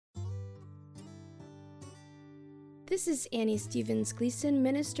This is Annie Stevens Gleason,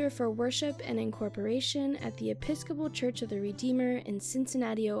 Minister for Worship and Incorporation at the Episcopal Church of the Redeemer in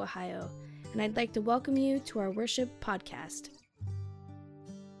Cincinnati, Ohio, and I'd like to welcome you to our worship podcast.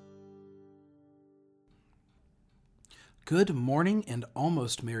 Good morning and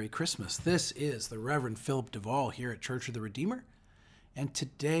almost Merry Christmas. This is the Reverend Philip Duvall here at Church of the Redeemer, and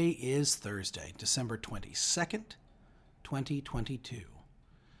today is Thursday, December 22nd, 2022.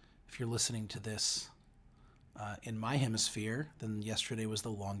 If you're listening to this in my hemisphere, then yesterday was the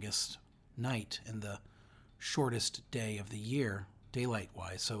longest night and the shortest day of the year,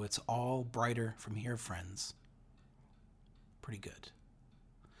 daylight-wise, so it's all brighter from here, friends. Pretty good.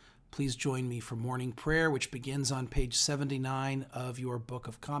 Please join me for morning prayer, which begins on page 79 of your Book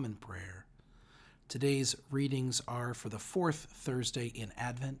of Common Prayer. Today's readings are for the fourth Thursday in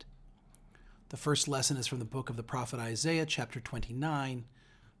Advent. The first lesson is from the book of the prophet Isaiah, chapter 29.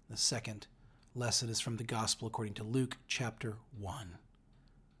 The second lesson is from the Gospel according to Luke, chapter 1.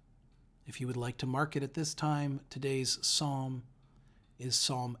 If you would like to mark it at this time, today's psalm is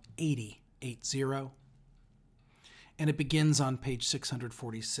Psalm 80, and it begins on page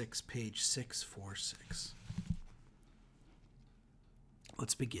 646, page 646.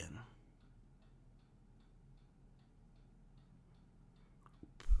 Let's begin.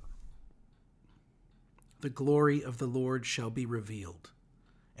 The glory of the Lord shall be revealed,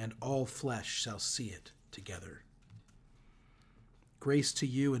 and all flesh shall see it together. Grace to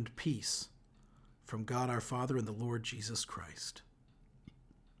you and peace from God our Father and the Lord Jesus Christ.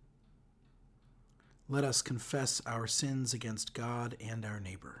 Let us confess our sins against God and our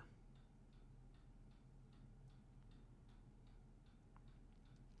neighbor.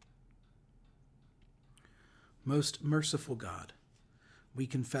 Most merciful God, we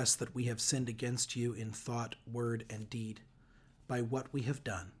confess that we have sinned against you in thought, word, and deed, by what we have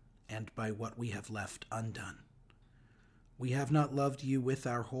done and by what we have left undone. We have not loved you with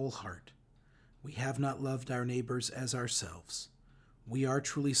our whole heart. We have not loved our neighbors as ourselves. We are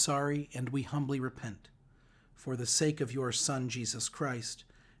truly sorry, and we humbly repent. For the sake of your Son, Jesus Christ,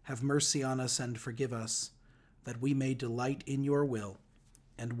 have mercy on us and forgive us, that we may delight in your will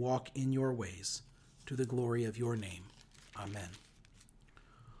and walk in your ways, to the glory of your name. Amen.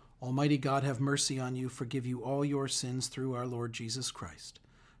 Almighty God, have mercy on you, forgive you all your sins through our Lord Jesus Christ,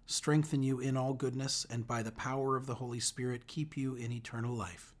 strengthen you in all goodness, and by the power of the Holy Spirit keep you in eternal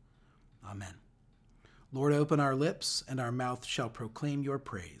life. Amen. Lord, open our lips, and our mouth shall proclaim your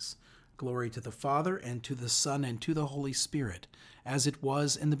praise. Glory to the Father, and to the Son, and to the Holy Spirit, as it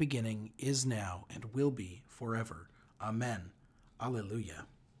was in the beginning, is now, and will be forever. Amen. Alleluia.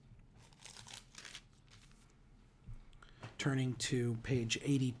 Turning to page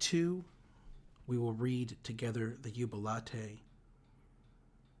 82, we will read together the Jubilate.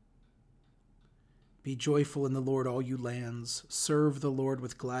 Be joyful in the Lord, all you lands. Serve the Lord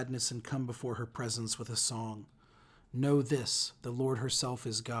with gladness and come before her presence with a song. Know this, the Lord herself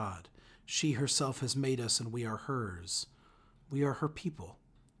is God. She herself has made us, and we are hers. We are her people,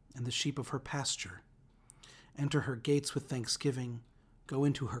 and the sheep of her pasture. Enter her gates with thanksgiving. Go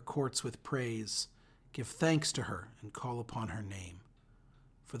into her courts with praise. Give thanks to her and call upon her name.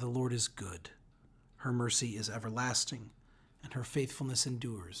 For the Lord is good. Her mercy is everlasting, and her faithfulness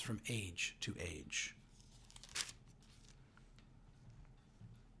endures from age to age.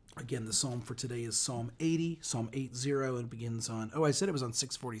 Again, the psalm for today is Psalm 80, Psalm 80, and begins on... Oh, I said it was on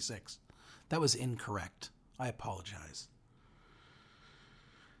 646. That was incorrect. I apologize.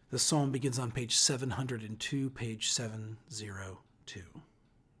 The psalm begins on page 702, page 702.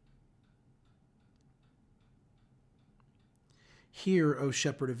 Hear, O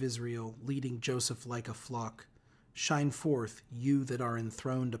shepherd of Israel, leading Joseph like a flock. Shine forth, you that are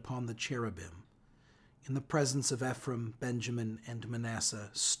enthroned upon the cherubim. In the presence of Ephraim, Benjamin, and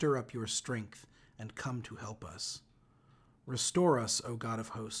Manasseh, stir up your strength and come to help us. Restore us, O God of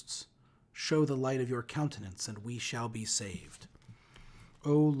hosts. Show the light of your countenance, and we shall be saved.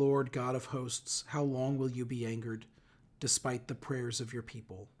 O Lord God of hosts, how long will you be angered, despite the prayers of your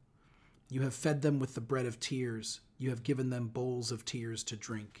people? You have fed them with the bread of tears. You have given them bowls of tears to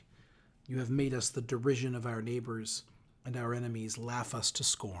drink. You have made us the derision of our neighbors, and our enemies laugh us to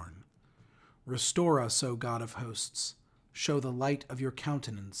scorn. Restore us, O God of hosts. Show the light of your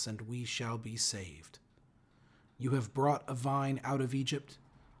countenance, and we shall be saved. You have brought a vine out of Egypt.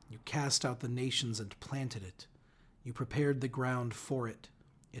 You cast out the nations and planted it. You prepared the ground for it.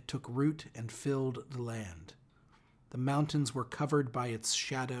 It took root and filled the land. The mountains were covered by its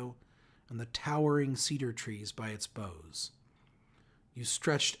shadow, and the towering cedar trees by its boughs. You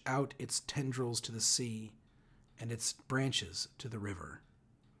stretched out its tendrils to the sea, and its branches to the river.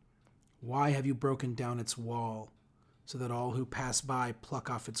 Why have you broken down its wall, so that all who pass by pluck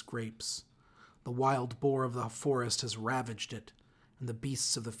off its grapes. The wild boar of the forest has ravaged it, and the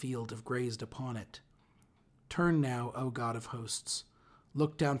beasts of the field have grazed upon it. Turn now, O God of hosts,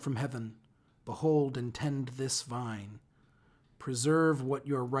 look down from heaven, behold and tend this vine. Preserve what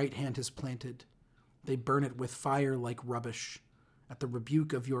your right hand has planted. They burn it with fire like rubbish. At the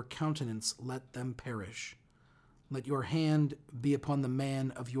rebuke of your countenance, let them perish. Let your hand be upon the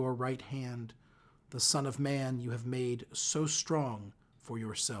man of your right hand, the Son of Man you have made so strong for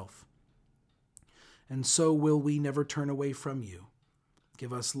yourself. And so will we never turn away from you.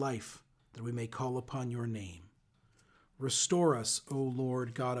 Give us life, that we may call upon your name. Restore us, O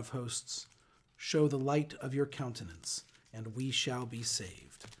Lord God of hosts. Show the light of your countenance, and we shall be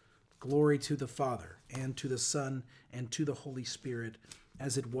saved. Glory to the Father, and to the Son, and to the Holy Spirit,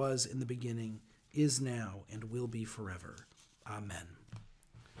 as it was in the beginning, is now, and will be forever. Amen.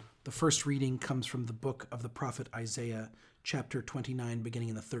 The first reading comes from the book of the prophet Isaiah, chapter 29, beginning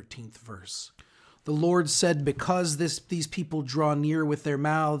in the 13th verse. The Lord said, because these people draw near with their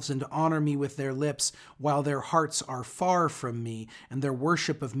mouths and honor me with their lips, while their hearts are far from me, and their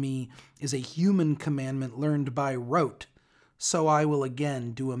worship of me is a human commandment learned by rote, so I will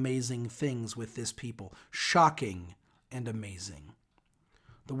again do amazing things with this people, shocking and amazing.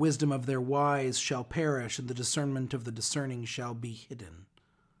 The wisdom of their wise shall perish, and the discernment of the discerning shall be hidden.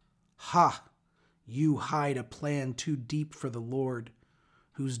 Ha! You hide a plan too deep for the Lord,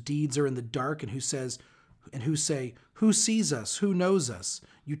 whose deeds are in the dark, and who say, who sees us? Who knows us?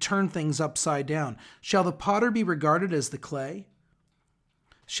 You turn things upside down. Shall the potter be regarded as the clay?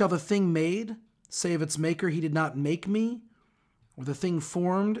 Shall the thing made say of its maker, he did not make me? Or the thing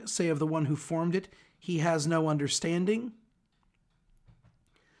formed say of the one who formed it, he has no understanding?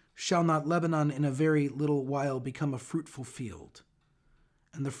 Shall not Lebanon in a very little while become a fruitful field,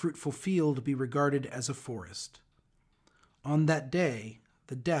 and the fruitful field be regarded as a forest? On that day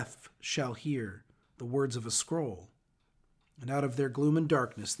the deaf shall hear the words of a scroll, and out of their gloom and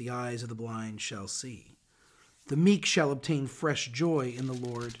darkness the eyes of the blind shall see. The meek shall obtain fresh joy in the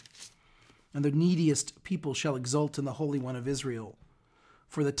Lord, and the neediest people shall exult in the Holy One of Israel.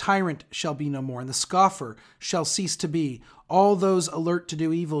 For the tyrant shall be no more, and the scoffer shall cease to be. All those alert to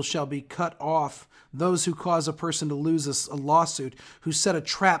do evil shall be cut off, those who cause a person to lose a lawsuit, who set a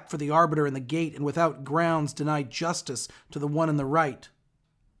trap for the arbiter in the gate, and without grounds deny justice to the one in the right.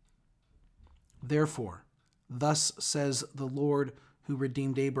 Therefore, thus says the Lord who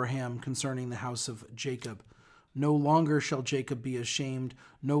redeemed Abraham concerning the house of Jacob, no longer shall Jacob be ashamed,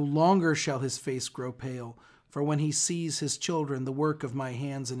 no longer shall his face grow pale, for when he sees his children, the work of my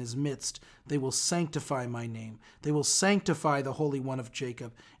hands in his midst, they will sanctify my name. They will sanctify the Holy One of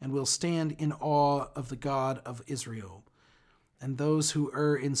Jacob, and will stand in awe of the God of Israel. And those who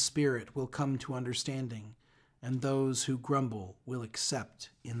err in spirit will come to understanding, and those who grumble will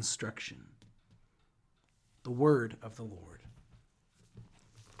accept instruction. The word of the Lord.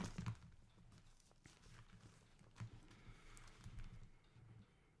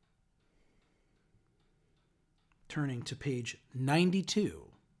 Turning to page 92,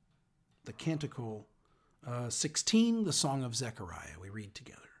 the Canticle 16, the Song of Zechariah, we read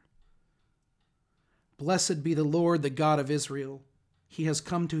together. Blessed be the Lord, the God of Israel. He has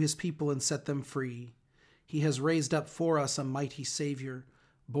come to his people and set them free. He has raised up for us a mighty Savior,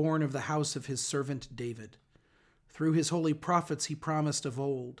 born of the house of his servant David. Through his holy prophets he promised of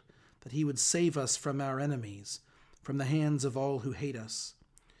old that he would save us from our enemies, from the hands of all who hate us.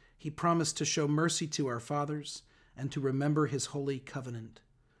 He promised to show mercy to our fathers and to remember his holy covenant.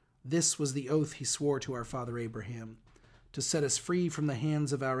 This was the oath he swore to our father Abraham, to set us free from the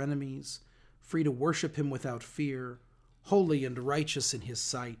hands of our enemies, free to worship him without fear, holy and righteous in his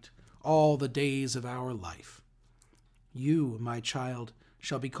sight, all the days of our life. You, my child,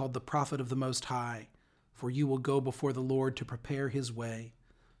 shall be called the prophet of the Most High, for you will go before the Lord to prepare his way,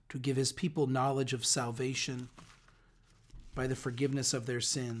 to give his people knowledge of salvation by the forgiveness of their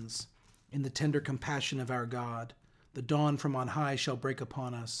sins. In the tender compassion of our God, the dawn from on high shall break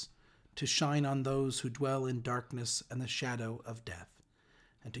upon us, to shine on those who dwell in darkness and the shadow of death,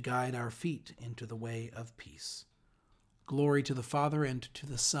 and to guide our feet into the way of peace. Glory to the Father, and to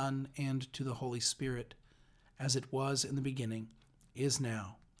the Son, and to the Holy Spirit, as it was in the beginning, is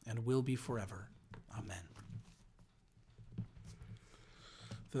now, and will be forever. Amen.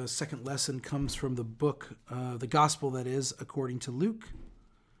 The second lesson comes from the book, the Gospel, that is, according to Luke,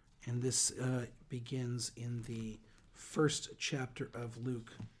 and this begins in the first chapter of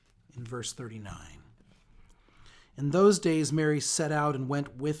Luke, in verse 39. In those days Mary set out and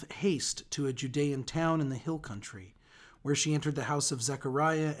went with haste to a Judean town in the hill country, where she entered the house of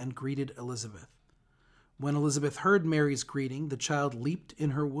Zechariah and greeted Elizabeth. When Elizabeth heard Mary's greeting, the child leaped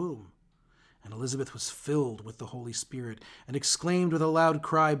in her womb. And Elizabeth was filled with the Holy Spirit and exclaimed with a loud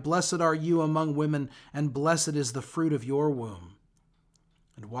cry, "Blessed are you among women, and blessed is the fruit of your womb.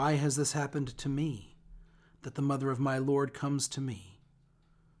 And why has this happened to me, that the mother of my Lord comes to me?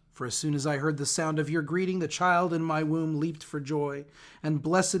 For as soon as I heard the sound of your greeting, the child in my womb leaped for joy, and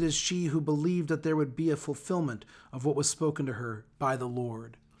blessed is she who believed that there would be a fulfillment of what was spoken to her by the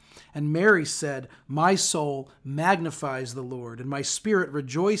Lord." And Mary said, "My soul magnifies the Lord, and my spirit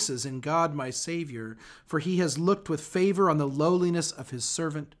rejoices in God my Savior, for he has looked with favor on the lowliness of his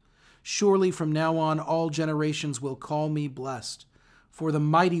servant. Surely from now on all generations will call me blessed. For the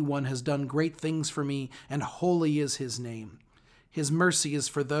Mighty One has done great things for me, and holy is his name. His mercy is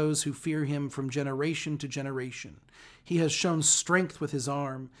for those who fear him from generation to generation. He has shown strength with his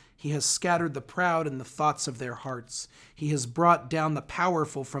arm. He has scattered the proud in the thoughts of their hearts. He has brought down the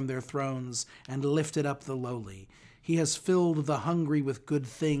powerful from their thrones and lifted up the lowly. He has filled the hungry with good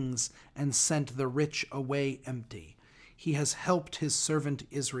things and sent the rich away empty. He has helped his servant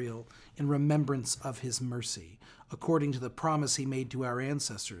Israel in remembrance of his mercy, according to the promise he made to our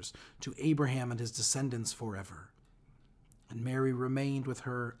ancestors, to Abraham and his descendants forever." And Mary remained with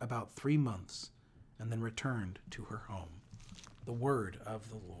her about 3 months, and then returned to her home. The word of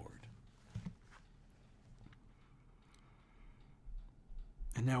the Lord.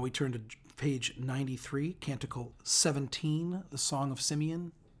 And now we turn to page 93, Canticle 17, the Song of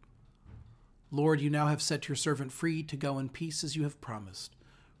Simeon. "Lord, you now have set your servant free to go in peace as you have promised.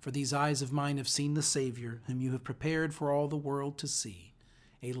 For these eyes of mine have seen the Savior, whom you have prepared for all the world to see,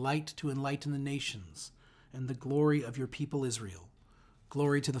 a light to enlighten the nations, and the glory of your people Israel.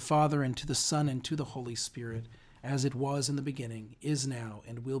 Glory to the Father, and to the Son, and to the Holy Spirit, as it was in the beginning, is now,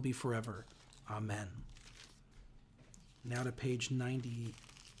 and will be forever. Amen." Now to page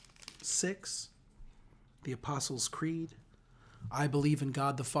 96, the Apostles' Creed. "I believe in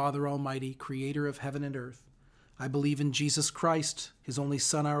God the Father Almighty, creator of heaven and earth. I believe in Jesus Christ, his only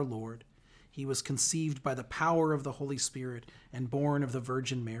Son, our Lord. He was conceived by the power of the Holy Spirit and born of the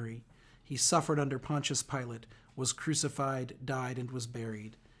Virgin Mary. He suffered under Pontius Pilate, was crucified, died, and was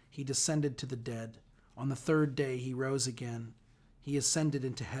buried. He descended to the dead. On the third day he rose again. He ascended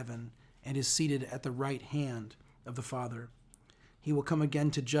into heaven and is seated at the right hand of the Father. He will come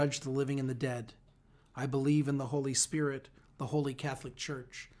again to judge the living and the dead. I believe in the Holy Spirit, the Holy Catholic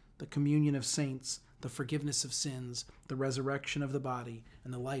Church, the communion of saints, the forgiveness of sins, the resurrection of the body,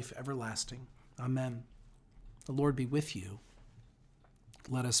 and the life everlasting. Amen." The Lord be with you.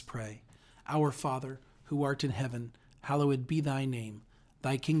 Let us pray. Our Father, who art in heaven, hallowed be thy name.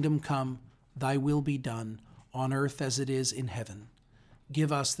 Thy kingdom come, thy will be done, on earth as it is in heaven.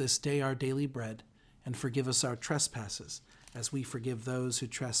 Give us this day our daily bread, and forgive us our trespasses, as we forgive those who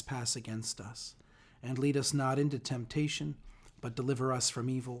trespass against us. And lead us not into temptation, but deliver us from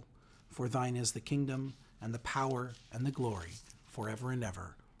evil. For thine is the kingdom, and the power, and the glory, forever and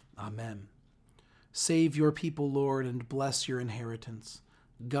ever. Amen. Save your people, Lord, and bless your inheritance.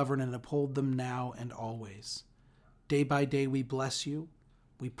 Govern and uphold them now and always. Day by day we bless you.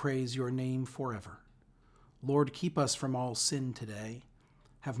 We praise your name forever. Lord, keep us from all sin today.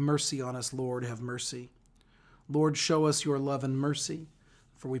 Have mercy on us, Lord, have mercy. Lord, show us your love and mercy,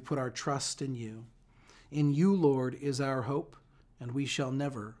 for we put our trust in you. In you, Lord, is our hope, and we shall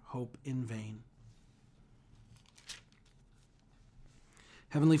never hope in vain.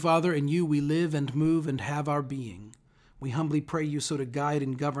 Heavenly Father, in you we live and move and have our being. We humbly pray you so to guide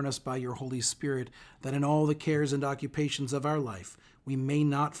and govern us by your Holy Spirit, that in all the cares and occupations of our life we may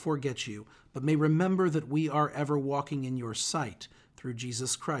not forget you, but may remember that we are ever walking in your sight, through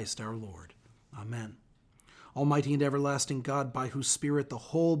Jesus Christ our Lord. Amen. Almighty and everlasting God, by whose Spirit the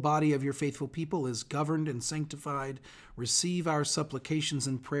whole body of your faithful people is governed and sanctified, receive our supplications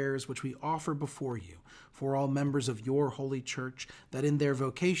and prayers which we offer before you for all members of your holy church, that in their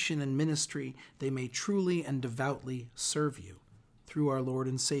vocation and ministry they may truly and devoutly serve you, through our Lord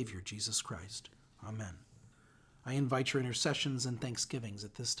and Savior, Jesus Christ. Amen. I invite your intercessions and thanksgivings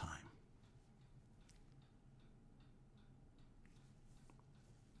at this time.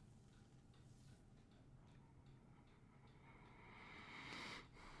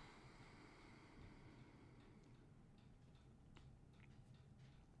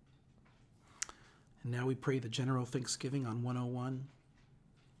 And now we pray the general thanksgiving on 101.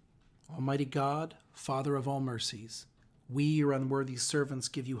 Almighty God, Father of all mercies, we, your unworthy servants,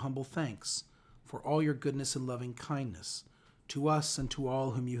 give you humble thanks for all your goodness and loving kindness to us and to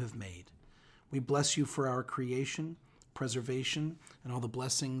all whom you have made. We bless you for our creation, preservation, and all the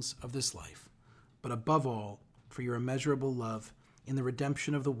blessings of this life, but above all, for your immeasurable love in the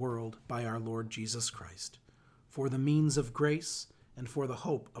redemption of the world by our Lord Jesus Christ, for the means of grace and for the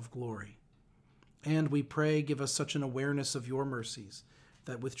hope of glory. And we pray, give us such an awareness of your mercies,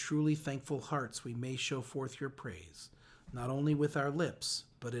 that with truly thankful hearts we may show forth your praise, not only with our lips,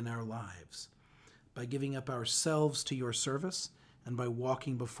 but in our lives, by giving up ourselves to your service and by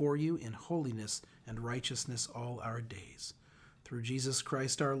walking before you in holiness and righteousness all our days. Through Jesus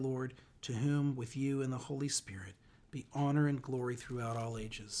Christ our Lord, to whom, with you and the Holy Spirit, be honor and glory throughout all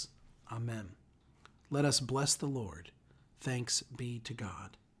ages. Amen. Let us bless the Lord. Thanks be to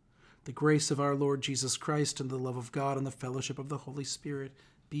God. The grace of our Lord Jesus Christ and the love of God and the fellowship of the Holy Spirit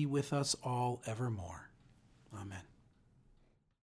be with us all evermore. Amen.